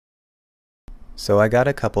So I got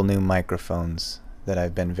a couple new microphones that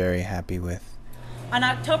I've been very happy with. On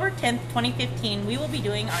October 10th, 2015, we will be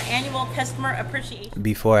doing our annual Customer Appreciation.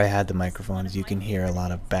 Before I had the microphones, you can hear a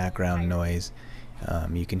lot of background noise.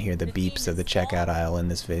 You can hear the beeps of the checkout aisle in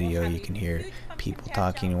this video. You can hear people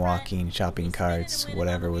talking, walking, shopping carts,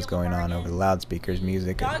 whatever was going on over the loudspeakers,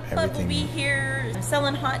 music, Dog Club will be everything. here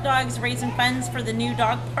selling hot dogs, raising funds for the new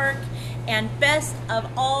dog park, and best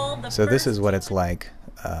of all, the So this is what it's like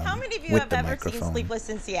How many of you with have the ever microphone. seen Sleepless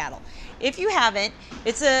in Seattle? If you haven't,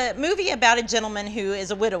 it's a movie about a gentleman who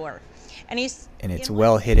is a widower. And It's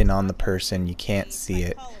well hidden on the person. You can't see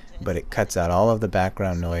it, but it cuts out all of the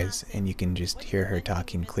background noise and you can just hear her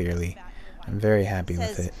talking clearly. I'm very happy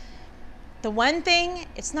with it. The one thing,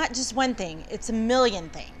 it's not just one thing, it's a million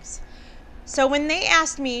things. So when they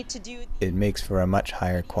asked me to do... It makes for a much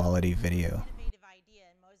higher quality video.